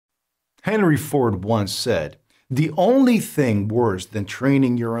Henry Ford once said, "The only thing worse than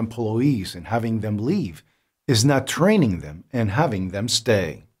training your employees and having them leave is not training them and having them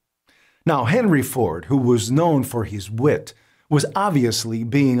stay." Now, Henry Ford, who was known for his wit, was obviously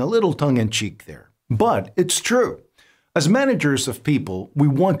being a little tongue-in-cheek there. But it's true. As managers of people, we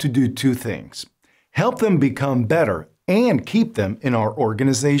want to do two things: help them become better and keep them in our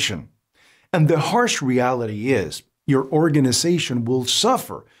organization. And the harsh reality is, your organization will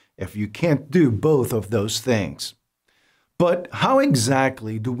suffer if you can't do both of those things. But how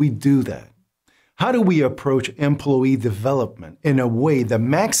exactly do we do that? How do we approach employee development in a way that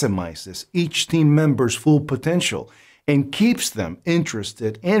maximizes each team member's full potential and keeps them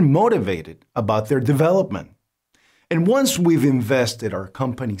interested and motivated about their development? And once we've invested our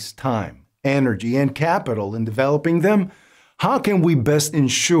company's time, energy, and capital in developing them, how can we best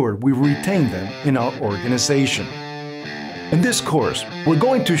ensure we retain them in our organization? In this course, we're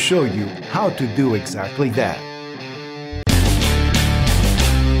going to show you how to do exactly that.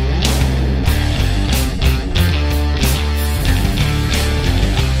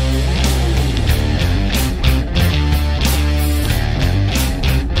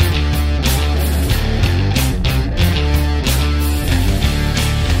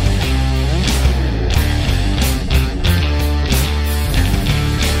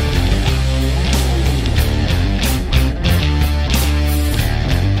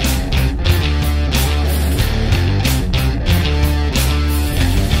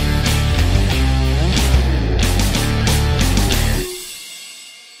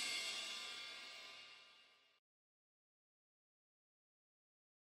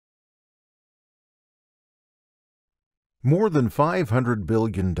 More than $500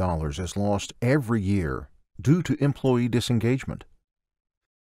 billion is lost every year due to employee disengagement.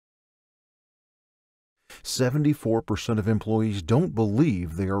 74% of employees don't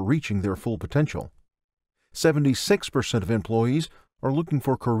believe they are reaching their full potential. 76% of employees are looking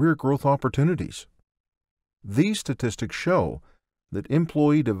for career growth opportunities. These statistics show that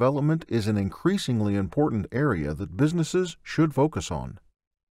employee development is an increasingly important area that businesses should focus on.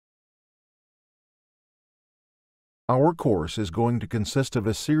 Our course is going to consist of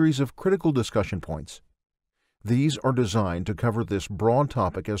a series of critical discussion points. These are designed to cover this broad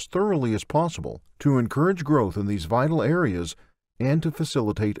topic as thoroughly as possible to encourage growth in these vital areas and to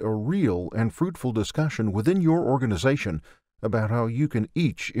facilitate a real and fruitful discussion within your organization about how you can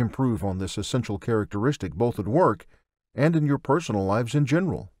each improve on this essential characteristic both at work and in your personal lives in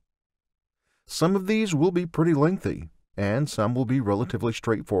general. Some of these will be pretty lengthy, and some will be relatively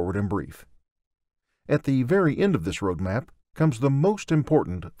straightforward and brief. At the very end of this roadmap comes the most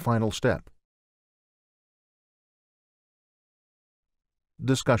important final step.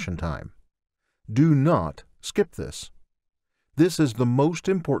 Discussion time. Do not skip this. This is the most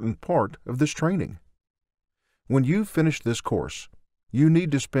important part of this training. When you finish this course, you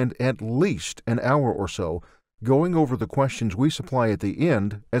need to spend at least an hour or so going over the questions we supply at the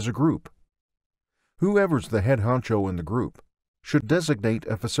end as a group. Whoever's the head honcho in the group should designate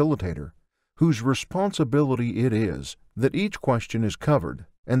a facilitator whose responsibility it is that each question is covered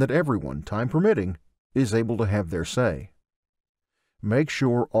and that everyone, time permitting, is able to have their say. Make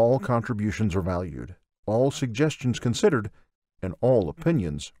sure all contributions are valued, all suggestions considered, and all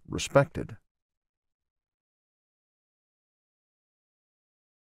opinions respected.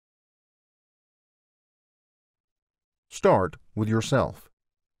 Start with yourself.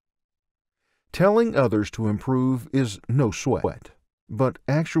 Telling others to improve is no sweat, but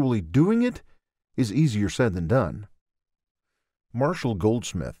actually doing it is easier said than done. Marshall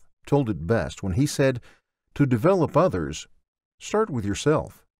Goldsmith told it best when he said, "To develop others, start with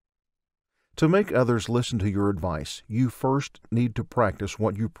yourself." To make others listen to your advice, you first need to practice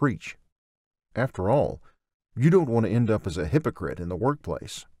what you preach. After all, you don't want to end up as a hypocrite in the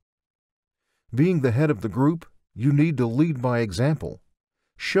workplace. Being the head of the group, you need to lead by example.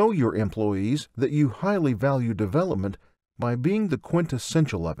 Show your employees that you highly value development by being the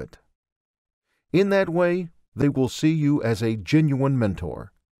quintessential of it. In that way, they will see you as a genuine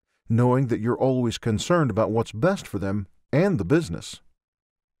mentor, knowing that you're always concerned about what's best for them and the business.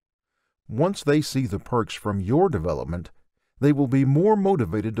 Once they see the perks from your development, they will be more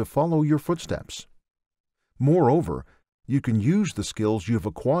motivated to follow your footsteps. Moreover, you can use the skills you've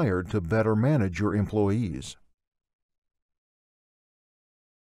acquired to better manage your employees.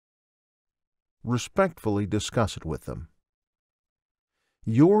 Respectfully discuss it with them.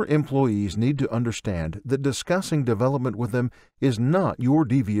 Your employees need to understand that discussing development with them is not your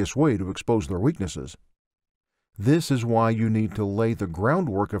devious way to expose their weaknesses. This is why you need to lay the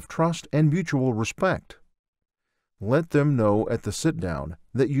groundwork of trust and mutual respect. Let them know at the sit-down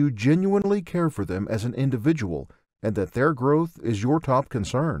that you genuinely care for them as an individual and that their growth is your top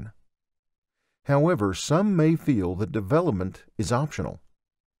concern. However, some may feel that development is optional.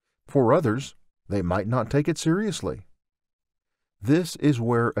 For others, they might not take it seriously. This is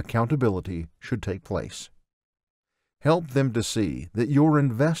where accountability should take place. Help them to see that you're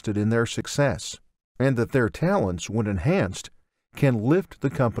invested in their success and that their talents, when enhanced, can lift the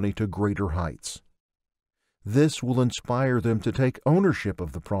company to greater heights. This will inspire them to take ownership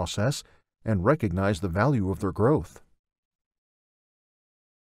of the process and recognize the value of their growth.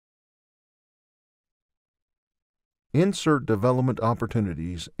 Insert development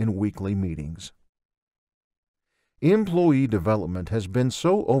opportunities in weekly meetings. Employee development has been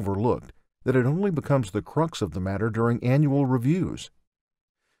so overlooked that it only becomes the crux of the matter during annual reviews.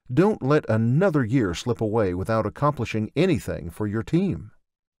 Don't let another year slip away without accomplishing anything for your team.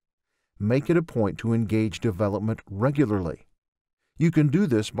 Make it a point to engage development regularly. You can do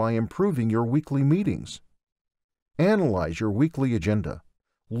this by improving your weekly meetings. Analyze your weekly agenda.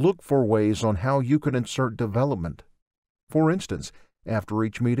 Look for ways on how you can insert development. For instance, after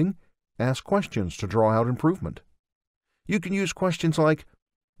each meeting, ask questions to draw out improvement. You can use questions like,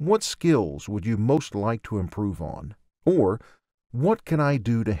 "What skills would you most like to improve on?" Or, "What can I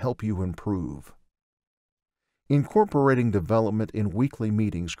do to help you improve?" Incorporating development in weekly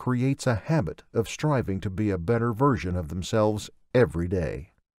meetings creates a habit of striving to be a better version of themselves every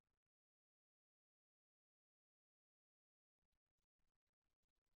day.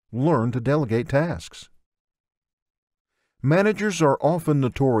 Learn to delegate tasks. Managers are often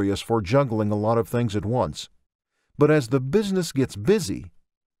notorious for juggling a lot of things at once, but as the business gets busy,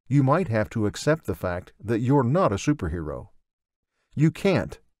 you might have to accept the fact that you're not a superhero. You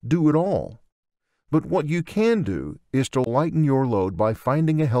can't do it all. But what you can do is to lighten your load by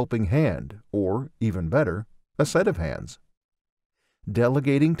finding a helping hand, or, even better, a set of hands.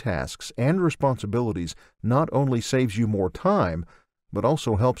 Delegating tasks and responsibilities not only saves you more time, but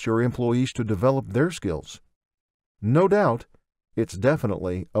also helps your employees to develop their skills. No doubt, it's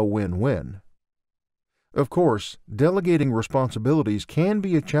definitely a win-win. Of course, delegating responsibilities can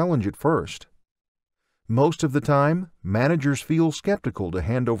be a challenge at first. Most of the time, managers feel skeptical to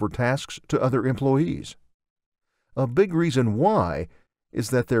hand over tasks to other employees. A big reason why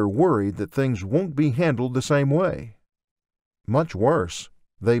is that they're worried that things won't be handled the same way. Much worse,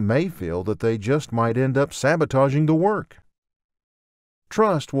 they may feel that they just might end up sabotaging the work.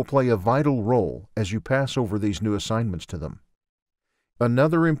 Trust will play a vital role as you pass over these new assignments to them.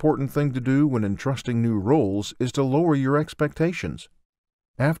 Another important thing to do when entrusting new roles is to lower your expectations.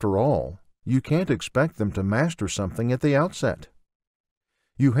 After all, you can't expect them to master something at the outset.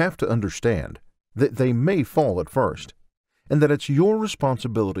 You have to understand that they may fall at first, and that it's your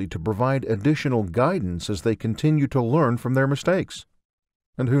responsibility to provide additional guidance as they continue to learn from their mistakes.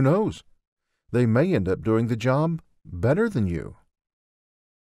 And who knows, they may end up doing the job better than you.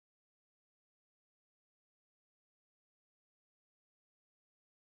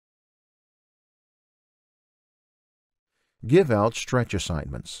 Give out stretch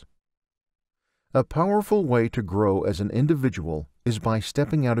assignments. A powerful way to grow as an individual is by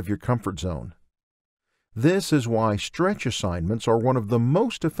stepping out of your comfort zone. This is why stretch assignments are one of the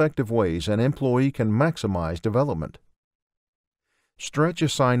most effective ways an employee can maximize development. Stretch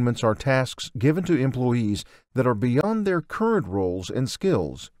assignments are tasks given to employees that are beyond their current roles and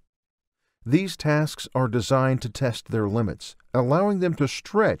skills. These tasks are designed to test their limits, allowing them to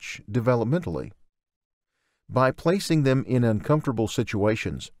stretch developmentally. By placing them in uncomfortable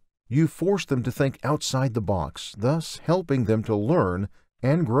situations, you force them to think outside the box, thus helping them to learn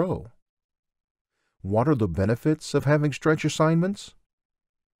and grow. What are the benefits of having stretch assignments?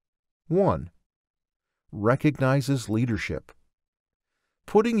 1. Recognizes leadership.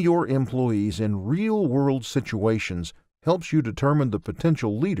 Putting your employees in real-world situations helps you determine the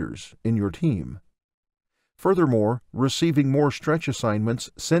potential leaders in your team. Furthermore, receiving more stretch assignments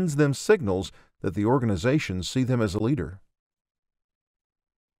sends them signals that the organizations see them as a leader.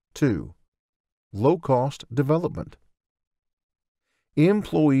 2. Low-cost development.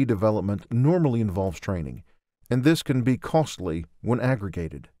 Employee development normally involves training, and this can be costly when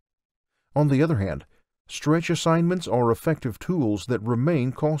aggregated. On the other hand, stretch assignments are effective tools that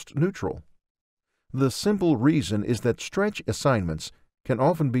remain cost-neutral. The simple reason is that stretch assignments can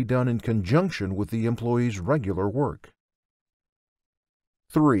often be done in conjunction with the employee's regular work.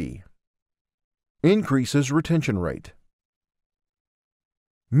 3. Increases retention rate.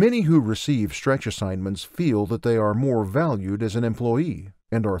 Many who receive stretch assignments feel that they are more valued as an employee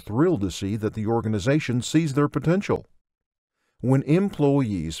and are thrilled to see that the organization sees their potential. When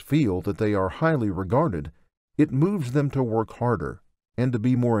employees feel that they are highly regarded, It moves them to work harder and to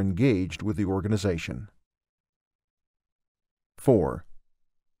be more engaged with the organization. 4.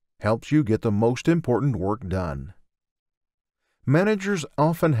 Helps you get the most important work done. Managers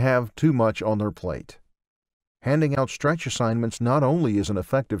often have too much on their plate. Handing out stretch assignments not only is an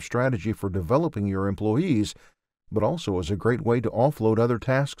effective strategy for developing your employees, but also is a great way to offload other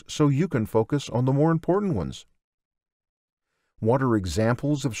tasks so you can focus on the more important ones. What are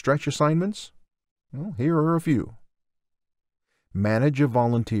examples of stretch assignments? Well, here are a few. Manage a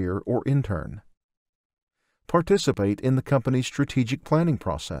volunteer or intern. Participate in the company's strategic planning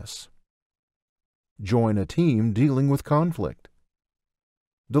process. Join a team dealing with conflict.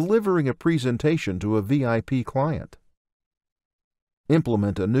 Delivering a presentation to a VIP client.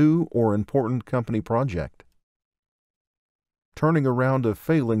 Implement a new or important company project. Turning around a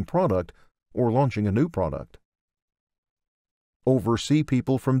failing product or launching a new product. Oversee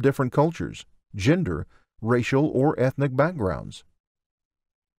people from different cultures, gender, racial, or ethnic backgrounds.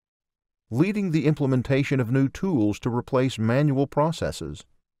 Leading the implementation of new tools to replace manual processes.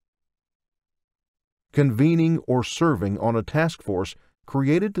 Convening or serving on a task force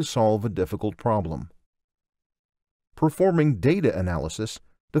created to solve a difficult problem. Performing data analysis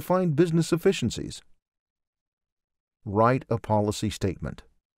to find business efficiencies. Write a policy statement.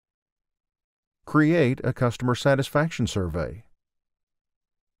 Create a customer satisfaction survey.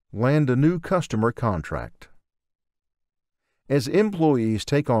 Land a new customer contract. As employees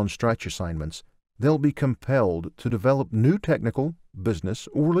take on stretch assignments, they'll be compelled to develop new technical, business,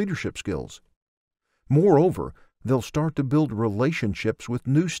 or leadership skills. Moreover, they'll start to build relationships with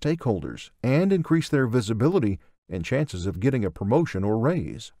new stakeholders and increase their visibility and chances of getting a promotion or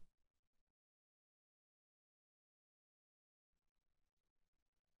raise.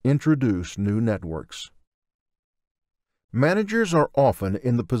 Introduce new networks. Managers are often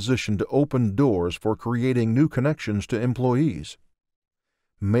in the position to open doors for creating new connections to employees.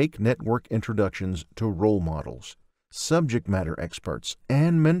 Make network introductions to role models, subject matter experts,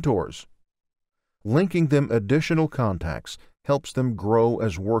 and mentors. Linking them additional contacts helps them grow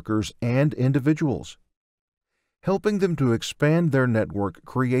as workers and individuals. Helping them to expand their network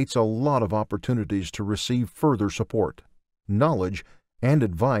creates a lot of opportunities to receive further support, knowledge, and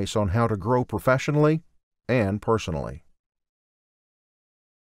advice on how to grow professionally and personally.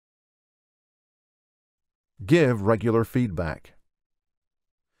 Give regular feedback.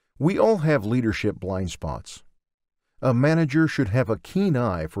 We all have leadership blind spots. A manager should have a keen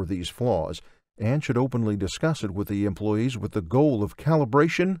eye for these flaws and should openly discuss it with the employees with the goal of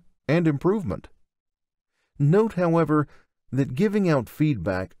calibration and improvement. Note, however, that giving out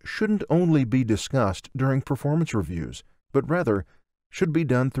feedback shouldn't only be discussed during performance reviews, but rather should be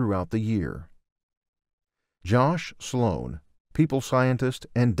done throughout the year. Josh Sloan, people scientist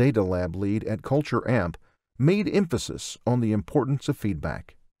and data lab lead at Culture Amp, made emphasis on the importance of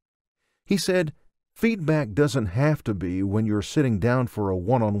feedback. He said, "Feedback doesn't have to be when you're sitting down for a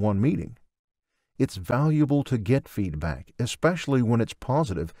one-on-one meeting. It's valuable to get feedback, especially when it's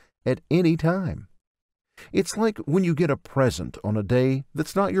positive, at any time. It's like when you get a present on a day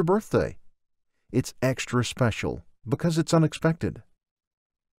that's not your birthday. It's extra special because it's unexpected."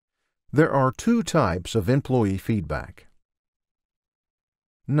 There are two types of employee feedback.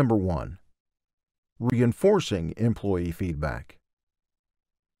 Number 1. Reinforcing employee feedback.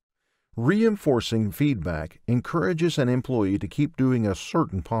 Reinforcing feedback encourages an employee to keep doing a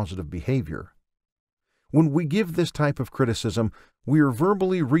certain positive behavior. When we give this type of criticism, we are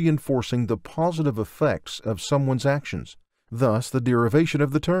verbally reinforcing the positive effects of someone's actions, thus the derivation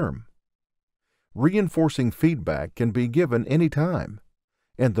of the term. Reinforcing feedback can be given any time,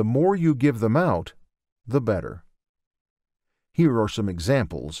 and the more you give them out, the better. Here are some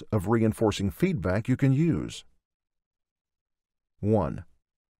examples of reinforcing feedback you can use. 1.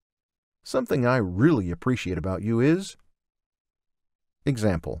 Something I really appreciate about you is...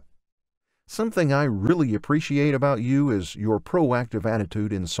 Example. Something I really appreciate about you is your proactive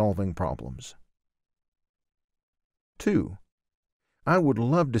attitude in solving problems. 2. I would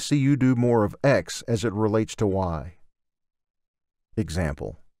love to see you do more of X as it relates to Y.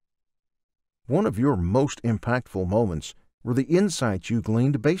 Example. One of your most impactful moments were the insights you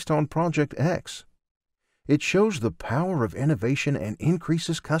gleaned based on Project X. It shows the power of innovation and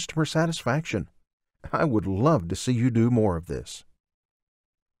increases customer satisfaction. I would love to see you do more of this.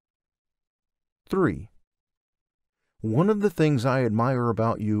 3. One of the things I admire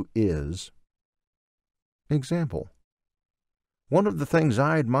about you is... Example. One of the things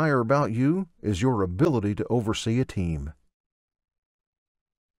I admire about you is your ability to oversee a team.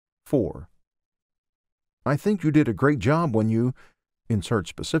 4. I think you did a great job when you... Insert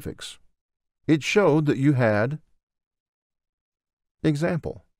specifics. It showed that you had.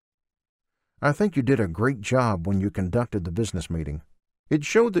 Example: I think you did a great job when you conducted the business meeting. It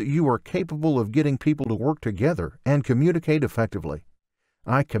showed that you are capable of getting people to work together and communicate effectively.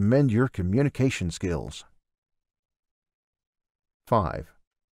 I commend your communication skills. 5.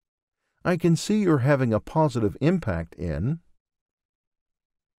 I can see you're having a positive impact in.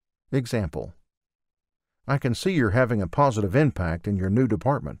 Example: I can see you're having a positive impact in your new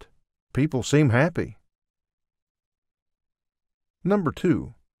department. People seem happy. Number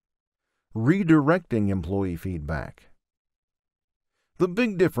 2. Redirecting employee feedback. The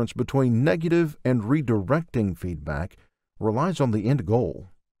big difference between negative and redirecting feedback relies on the end goal.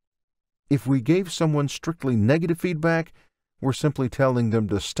 If we gave someone strictly negative feedback, we're simply telling them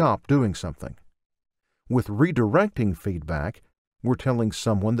to stop doing something. With redirecting feedback, we're telling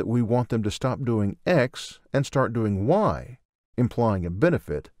someone that we want them to stop doing X and start doing Y, implying a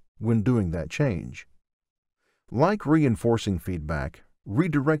benefit when doing that change. Like reinforcing feedback,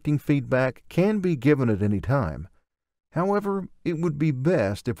 redirecting feedback can be given at any time. However, it would be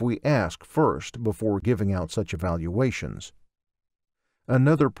best if we ask first before giving out such evaluations.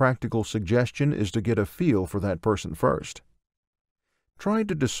 Another practical suggestion is to get a feel for that person first. Try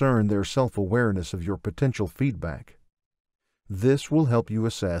to discern their self-awareness of your potential feedback. This will help you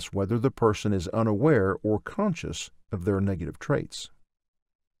assess whether the person is unaware or conscious of their negative traits.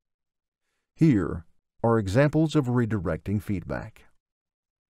 Here are examples of redirecting feedback.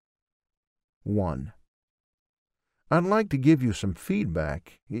 1. I'd like to give you some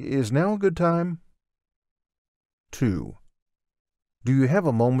feedback. Is now a good time? 2. Do you have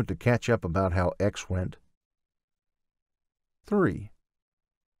a moment to catch up about how X went? 3.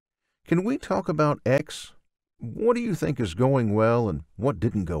 Can we talk about X? What do you think is going well and what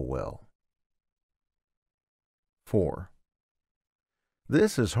didn't go well? 4.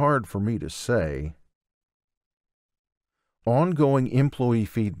 This is hard for me to say. Ongoing employee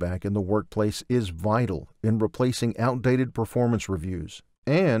feedback in the workplace is vital in replacing outdated performance reviews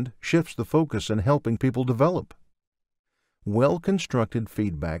and shifts the focus in helping people develop. Well-constructed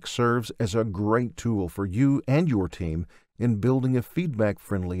feedback serves as a great tool for you and your team in building a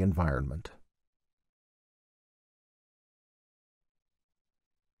feedback-friendly environment.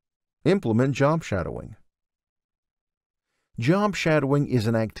 Implement job shadowing. Job shadowing is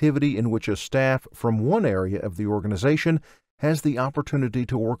an activity in which a staff from one area of the organization has the opportunity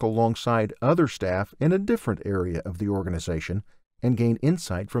to work alongside other staff in a different area of the organization and gain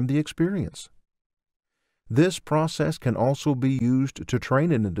insight from the experience. This process can also be used to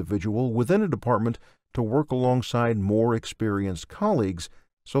train an individual within a department to work alongside more experienced colleagues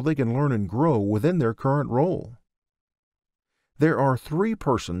so they can learn and grow within their current role. There are 3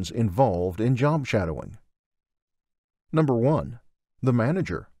 persons involved in job shadowing. Number 1, the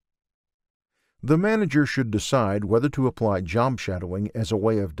manager. The manager should decide whether to apply job shadowing as a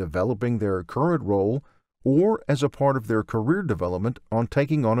way of developing their current role or as a part of their career development on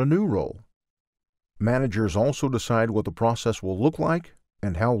taking on a new role. Managers also decide what the process will look like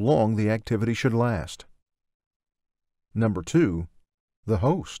and how long the activity should last. Number 2, the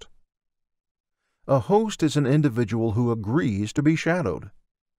host. A host is an individual who agrees to be shadowed.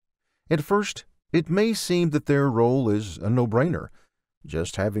 At first, it may seem that their role is a no-brainer,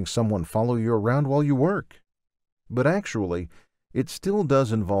 just having someone follow you around while you work. But actually, it still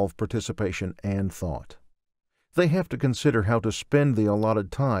does involve participation and thought. They have to consider how to spend the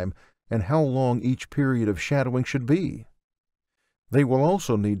allotted time and how long each period of shadowing should be. They will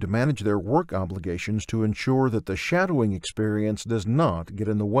also need to manage their work obligations to ensure that the shadowing experience does not get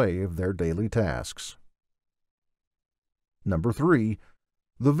in the way of their daily tasks. Number 3,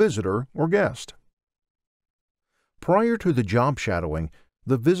 the visitor or guest. Prior to the job shadowing,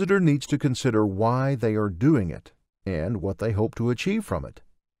 the visitor needs to consider why they are doing it and what they hope to achieve from it.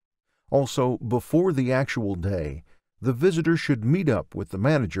 Also, before the actual day, the visitor should meet up with the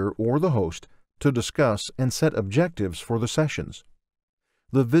manager or the host to discuss and set objectives for the sessions.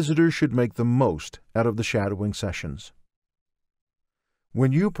 The visitor should make the most out of the shadowing sessions.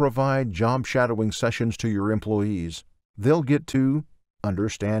 When you provide job shadowing sessions to your employees, they'll get to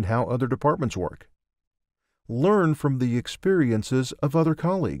understand how other departments work, learn from the experiences of other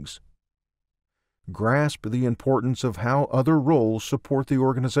colleagues, grasp the importance of how other roles support the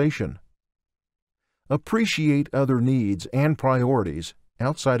organization, appreciate other needs and priorities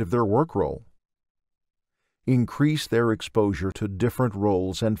outside of their work role, increase their exposure to different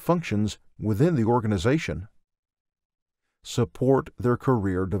roles and functions within the organization, support their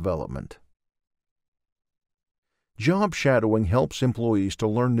career development. Job shadowing helps employees to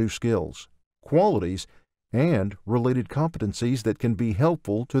learn new skills, qualities, and related competencies that can be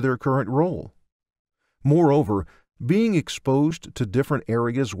helpful to their current role. Moreover, being exposed to different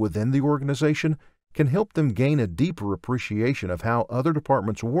areas within the organization can help them gain a deeper appreciation of how other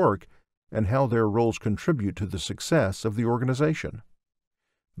departments work and how their roles contribute to the success of the organization.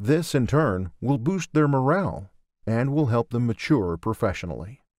 This, in turn, will boost their morale and will help them mature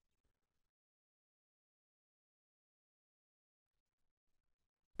professionally.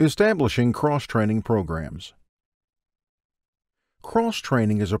 Establishing cross-training programs.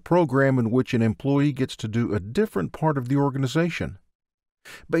 Cross-training is a program in which an employee gets to do a different part of the organization.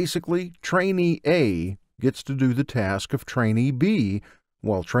 Basically, trainee A gets to do the task of trainee B,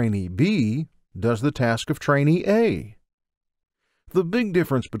 while trainee B does the task of trainee A. The big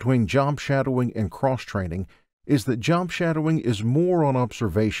difference between job shadowing and cross-training is that job shadowing is more on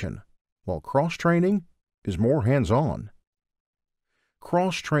observation, while cross-training is more hands-on.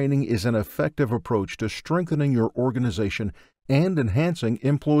 Cross-training is an effective approach to strengthening your organization and enhancing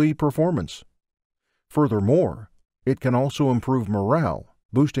employee performance. Furthermore, it can also improve morale,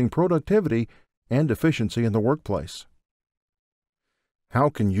 boosting productivity and efficiency in the workplace. How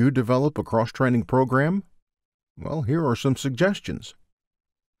can you develop a cross-training program? Well, here are some suggestions.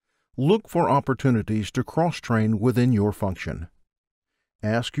 Look for opportunities to cross-train within your function.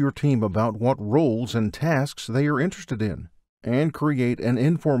 Ask your team about what roles and tasks they are interested in, and create an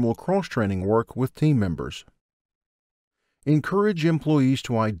informal cross-training work with team members. Encourage employees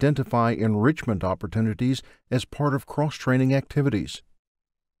to identify enrichment opportunities as part of cross-training activities.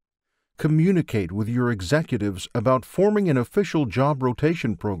 Communicate with your executives about forming an official job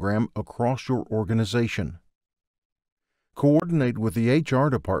rotation program across your organization. Coordinate with the HR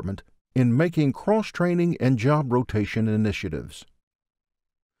department in making cross-training and job rotation initiatives.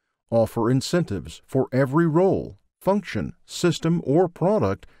 Offer incentives for every role, function, system, or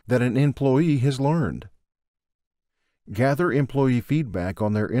product that an employee has learned. Gather employee feedback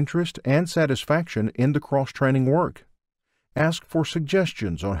on their interest and satisfaction in the cross-training work. Ask for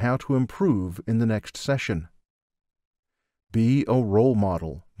suggestions on how to improve in the next session. Be a role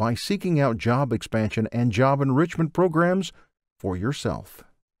model by seeking out job expansion and job enrichment programs for yourself.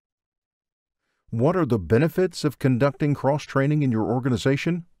 What are the benefits of conducting cross-training in your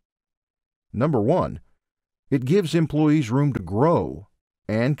organization? Number 1, it gives employees room to grow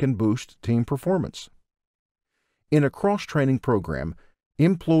and can boost team performance. In a cross-training program,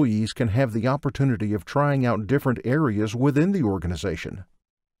 employees can have the opportunity of trying out different areas within the organization.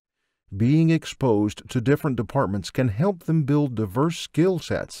 Being exposed to different departments can help them build diverse skill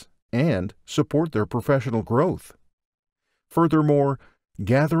sets and support their professional growth. Furthermore,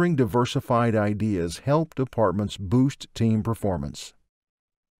 gathering diversified ideas help departments boost team performance.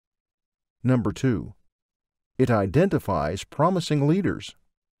 Number 2, it identifies promising leaders.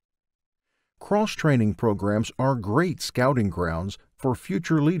 Cross-training programs are great scouting grounds for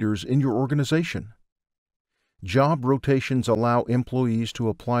future leaders in your organization. Job rotations allow employees to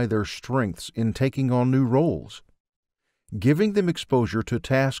apply their strengths in taking on new roles. Giving them exposure to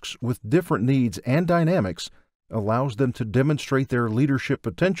tasks with different needs and dynamics allows them to demonstrate their leadership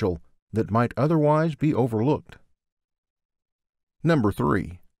potential that might otherwise be overlooked. Number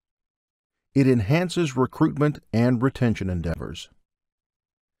 3, it enhances recruitment and retention endeavors.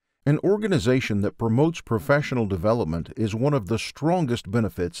 An organization that promotes professional development is one of the strongest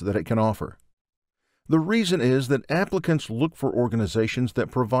benefits that it can offer. The reason is that applicants look for organizations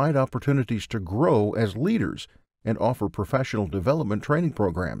that provide opportunities to grow as leaders and offer professional development training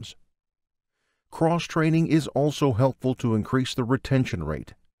programs. Cross-training is also helpful to increase the retention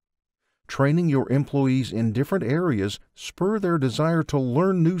rate. Training your employees in different areas spur their desire to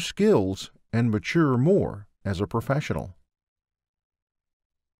learn new skills and mature more as a professional.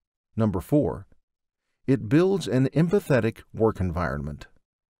 Number 4, it builds an empathetic work environment.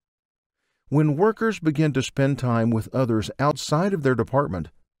 When workers begin to spend time with others outside of their department,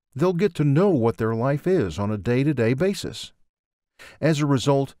 they'll get to know what their life is on a day-to-day basis. As a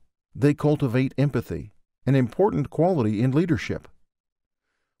result, they cultivate empathy, an important quality in leadership.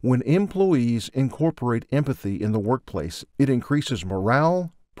 When employees incorporate empathy in the workplace, it increases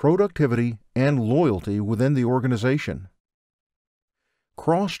morale, productivity, and loyalty within the organization.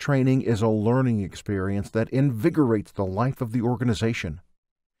 Cross-training is a learning experience that invigorates the life of the organization.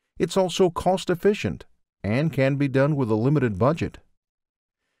 It's also cost-efficient and can be done with a limited budget.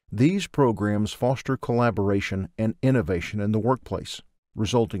 These programs foster collaboration and innovation in the workplace,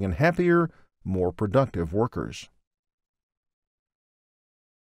 resulting in happier, more productive workers.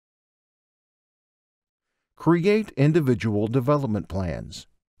 Create individual development plans,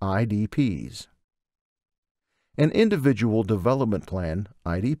 IDPs. An individual development plan,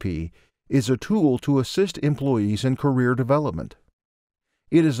 IDP, is a tool to assist employees in career development.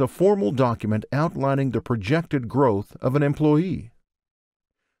 It is a formal document outlining the projected growth of an employee.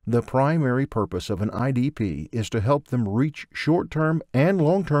 The primary purpose of an IDP is to help them reach short-term and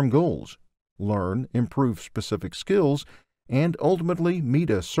long-term goals, learn, improve specific skills, and ultimately meet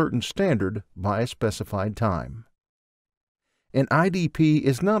a certain standard by a specified time. An IDP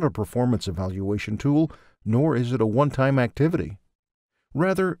is not a performance evaluation tool, nor is it a one-time activity.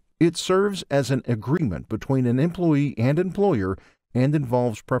 Rather, it serves as an agreement between an employee and employer and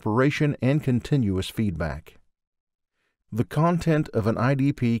involves preparation and continuous feedback. The content of an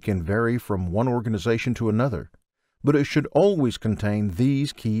IDP can vary from one organization to another, but it should always contain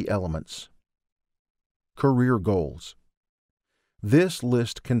these key elements. Career goals. This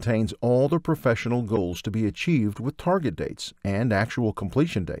list contains all the professional goals to be achieved with target dates and actual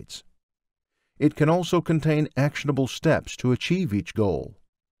completion dates. It can also contain actionable steps to achieve each goal.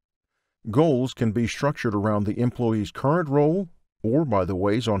 Goals can be structured around the employee's current role or by the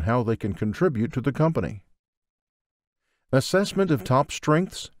ways on how they can contribute to the company. Assessment of top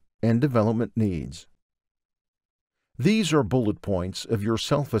strengths and development needs. These are bullet points of your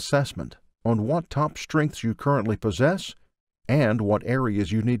self-assessment on what top strengths you currently possess and what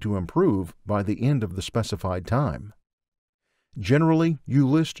areas you need to improve by the end of the specified time. Generally, you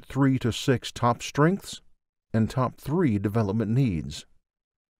list 3 to 6 top strengths and top 3 development needs.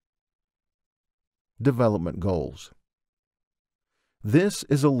 Development goals. This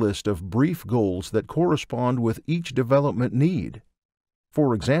is a list of brief goals that correspond with each development need.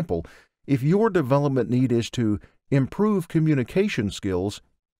 For example, if your development need is to improve communication skills,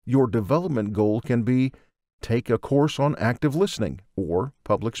 your development goal can be take a course on active listening or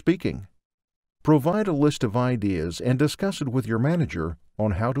public speaking. Provide a list of ideas and discuss it with your manager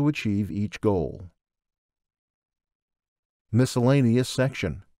on how to achieve each goal. Miscellaneous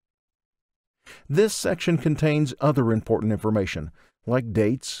section. This section contains other important information like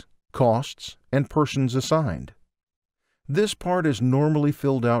dates, costs, and persons assigned. This part is normally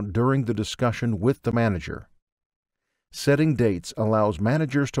filled out during the discussion with the manager. Setting dates allows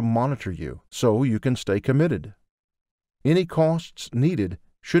managers to monitor you so you can stay committed. Any costs needed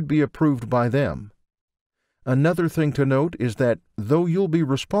should be approved by them. Another thing to note is that though you'll be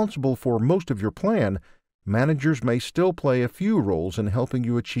responsible for most of your plan, managers may still play a few roles in helping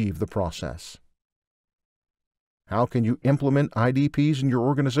you achieve the process. How can you implement IDPs in your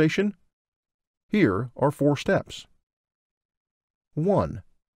organization? Here are 4 steps. 1.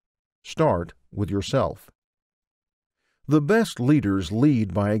 Start with yourself. The best leaders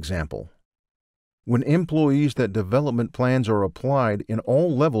lead by example. When employees that development plans are applied in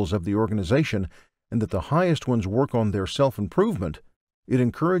all levels of the organization and that the highest ones work on their self-improvement, it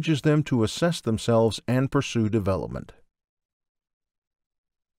encourages them to assess themselves and pursue development.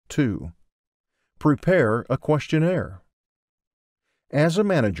 2. Prepare a questionnaire. As a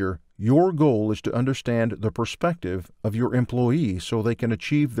manager, your goal is to understand the perspective of your employee so they can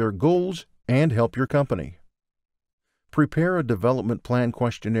achieve their goals and help your company. Prepare a development plan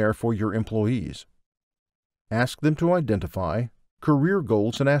questionnaire for your employees. Ask them to identify career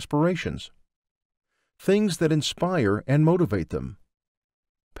goals and aspirations, things that inspire and motivate them,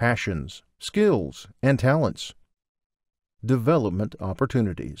 passions, skills, and talents, development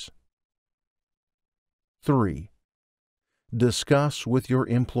opportunities. 3. Discuss with your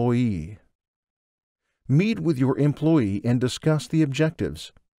employee. Meet with your employee and discuss the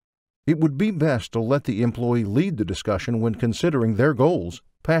objectives. It would be best to let the employee lead the discussion when considering their goals,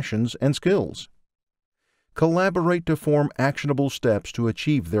 passions, and skills. Collaborate to form actionable steps to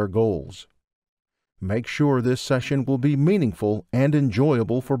achieve their goals. Make sure this session will be meaningful and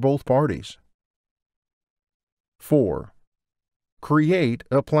enjoyable for both parties. 4. Create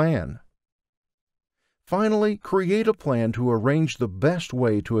a plan. Finally, create a plan to arrange the best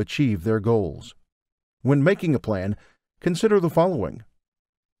way to achieve their goals. When making a plan, consider the following: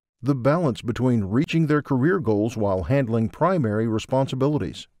 the balance between reaching their career goals while handling primary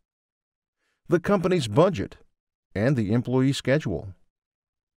responsibilities, the company's budget, and the employee schedule.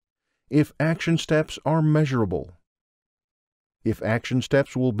 If action steps are measurable. If action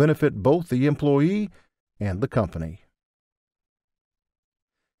steps will benefit both the employee and the company.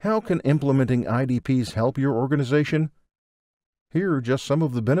 How can implementing IDPs help your organization? Here are just some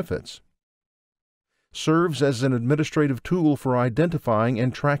of the benefits. Serves as an administrative tool for identifying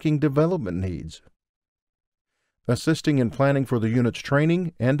and tracking development needs. Assisting in planning for the unit's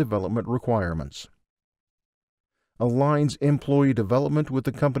training and development requirements. Aligns employee development with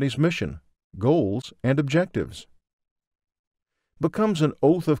the company's mission, goals, and objectives. Becomes an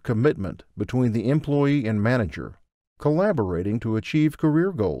oath of commitment between the employee and manager, collaborating to achieve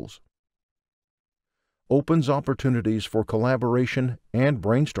career goals. opens opportunities for collaboration and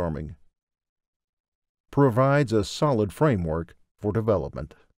brainstorming, provides a solid framework for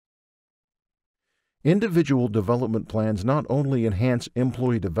development. Individual development plans not only enhance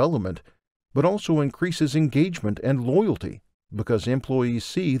employee development, but also increases engagement and loyalty because employees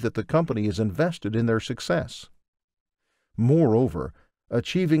see that the company is invested in their success. Moreover,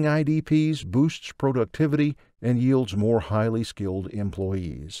 achieving IDPs boosts productivity and yields more highly skilled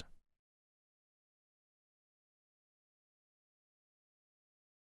employees.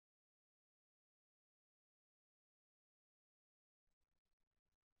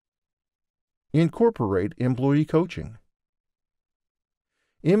 Incorporate employee coaching.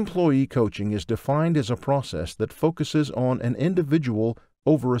 Employee coaching is defined as a process that focuses on an individual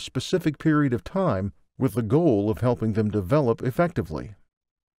over a specific period of time with the goal of helping them develop effectively.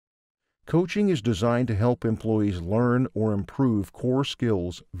 Coaching is designed to help employees learn or improve core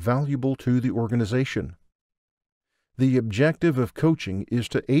skills valuable to the organization. The objective of coaching is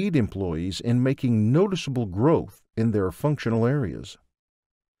to aid employees in making noticeable growth in their functional areas.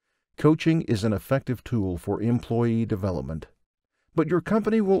 Coaching is an effective tool for employee development, but your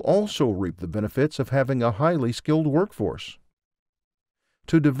company will also reap the benefits of having a highly skilled workforce.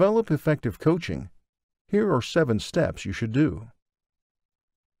 To develop effective coaching, here are 7 steps you should do.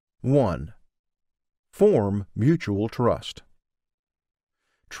 1. Form mutual trust.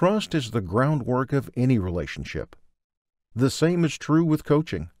 Trust is the groundwork of any relationship. The same is true with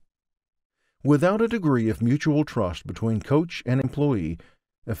coaching. Without a degree of mutual trust between coach and employee,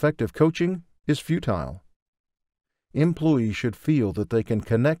 effective coaching is futile. Employees should feel that they can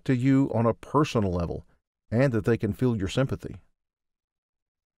connect to you on a personal level and that they can feel your sympathy.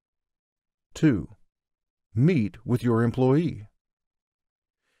 2. Meet with your employee.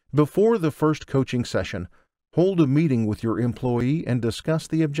 Before the first coaching session, hold a meeting with your employee and discuss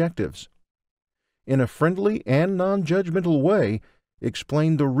the objectives. In a friendly and non-judgmental way,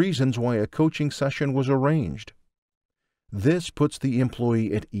 explain the reasons why a coaching session was arranged. This puts the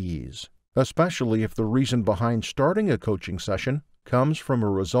employee at ease, especially if the reason behind starting a coaching session comes from a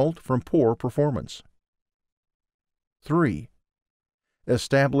result from poor performance. 3.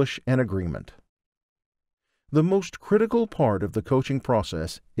 Establish an agreement. The most critical part of the coaching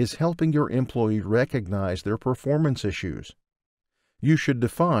process is helping your employee recognize their performance issues. You should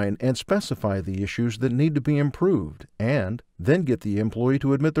define and specify the issues that need to be improved and then get the employee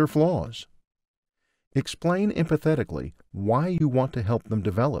to admit their flaws. Explain empathetically why you want to help them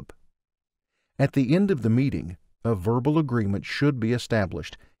develop. At the end of the meeting, a verbal agreement should be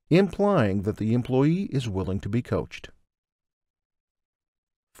established, implying that the employee is willing to be coached.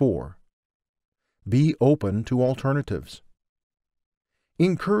 4. Be open to alternatives.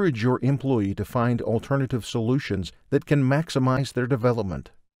 Encourage your employee to find alternative solutions that can maximize their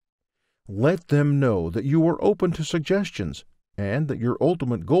development. Let them know that you are open to suggestions and that your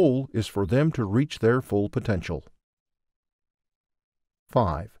ultimate goal is for them to reach their full potential.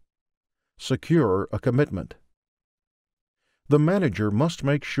 5. Secure a commitment. The manager must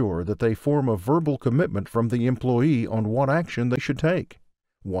make sure that they form a verbal commitment from the employee on what action they should take,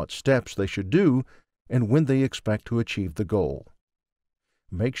 what steps they should do, and when they expect to achieve the goal.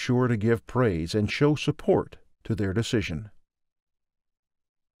 Make sure to give praise and show support to their decision.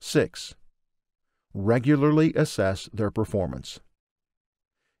 6. Regularly assess their performance.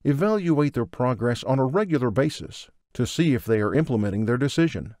 Evaluate their progress on a regular basis to see if they are implementing their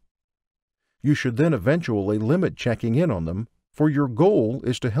decision. You should then eventually limit checking in on them, for your goal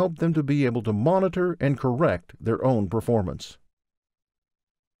is to help them to be able to monitor and correct their own performance.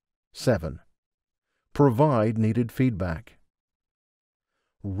 7. Provide needed feedback.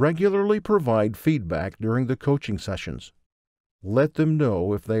 Regularly provide feedback during the coaching sessions. Let them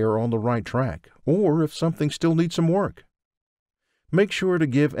know if they are on the right track or if something still needs some work. Make sure to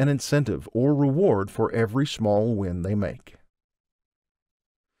give an incentive or reward for every small win they make.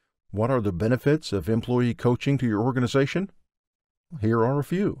 What are the benefits of employee coaching to your organization? Here are a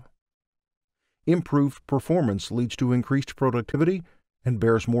few. Improved performance leads to increased productivity and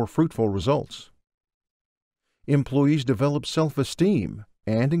bears more fruitful results. Employees develop self-esteem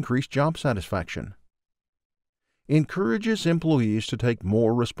and increase job satisfaction. Encourages employees to take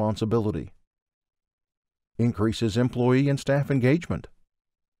more responsibility. Increases employee and staff engagement.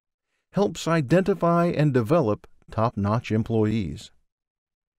 Helps identify and develop top-notch employees.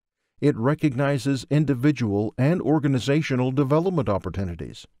 It recognizes individual and organizational development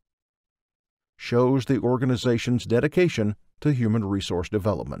opportunities. Shows the organization's dedication to human resource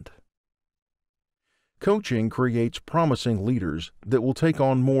development. Coaching creates promising leaders that will take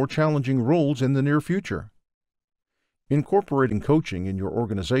on more challenging roles in the near future. Incorporating coaching in your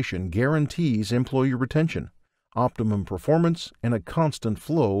organization guarantees employee retention, optimum performance, and a constant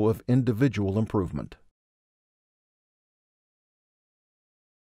flow of individual improvement.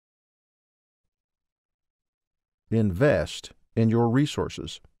 Invest in your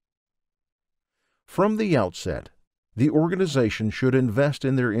resources. From the outset, the organization should invest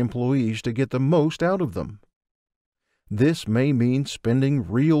in their employees to get the most out of them. This may mean spending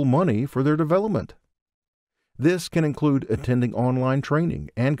real money for their development. This can include attending online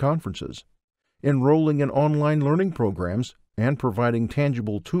training and conferences, enrolling in online learning programs, and providing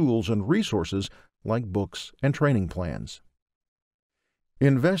tangible tools and resources like books and training plans.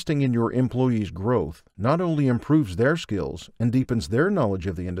 Investing in your employees' growth not only improves their skills and deepens their knowledge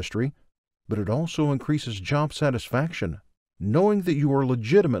of the industry, but it also increases job satisfaction, knowing that you are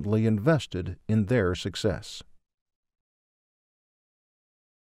legitimately invested in their success.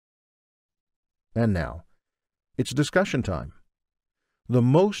 And now, it's discussion time. The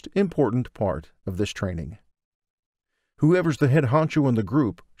most important part of this training. Whoever's the head honcho in the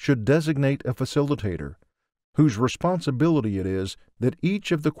group should designate a facilitator, whose responsibility it is that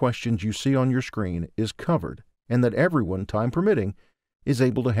each of the questions you see on your screen is covered and that everyone, time permitting, is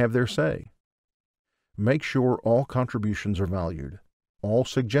able to have their say. Make sure all contributions are valued, all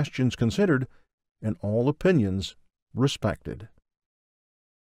suggestions considered, and all opinions respected.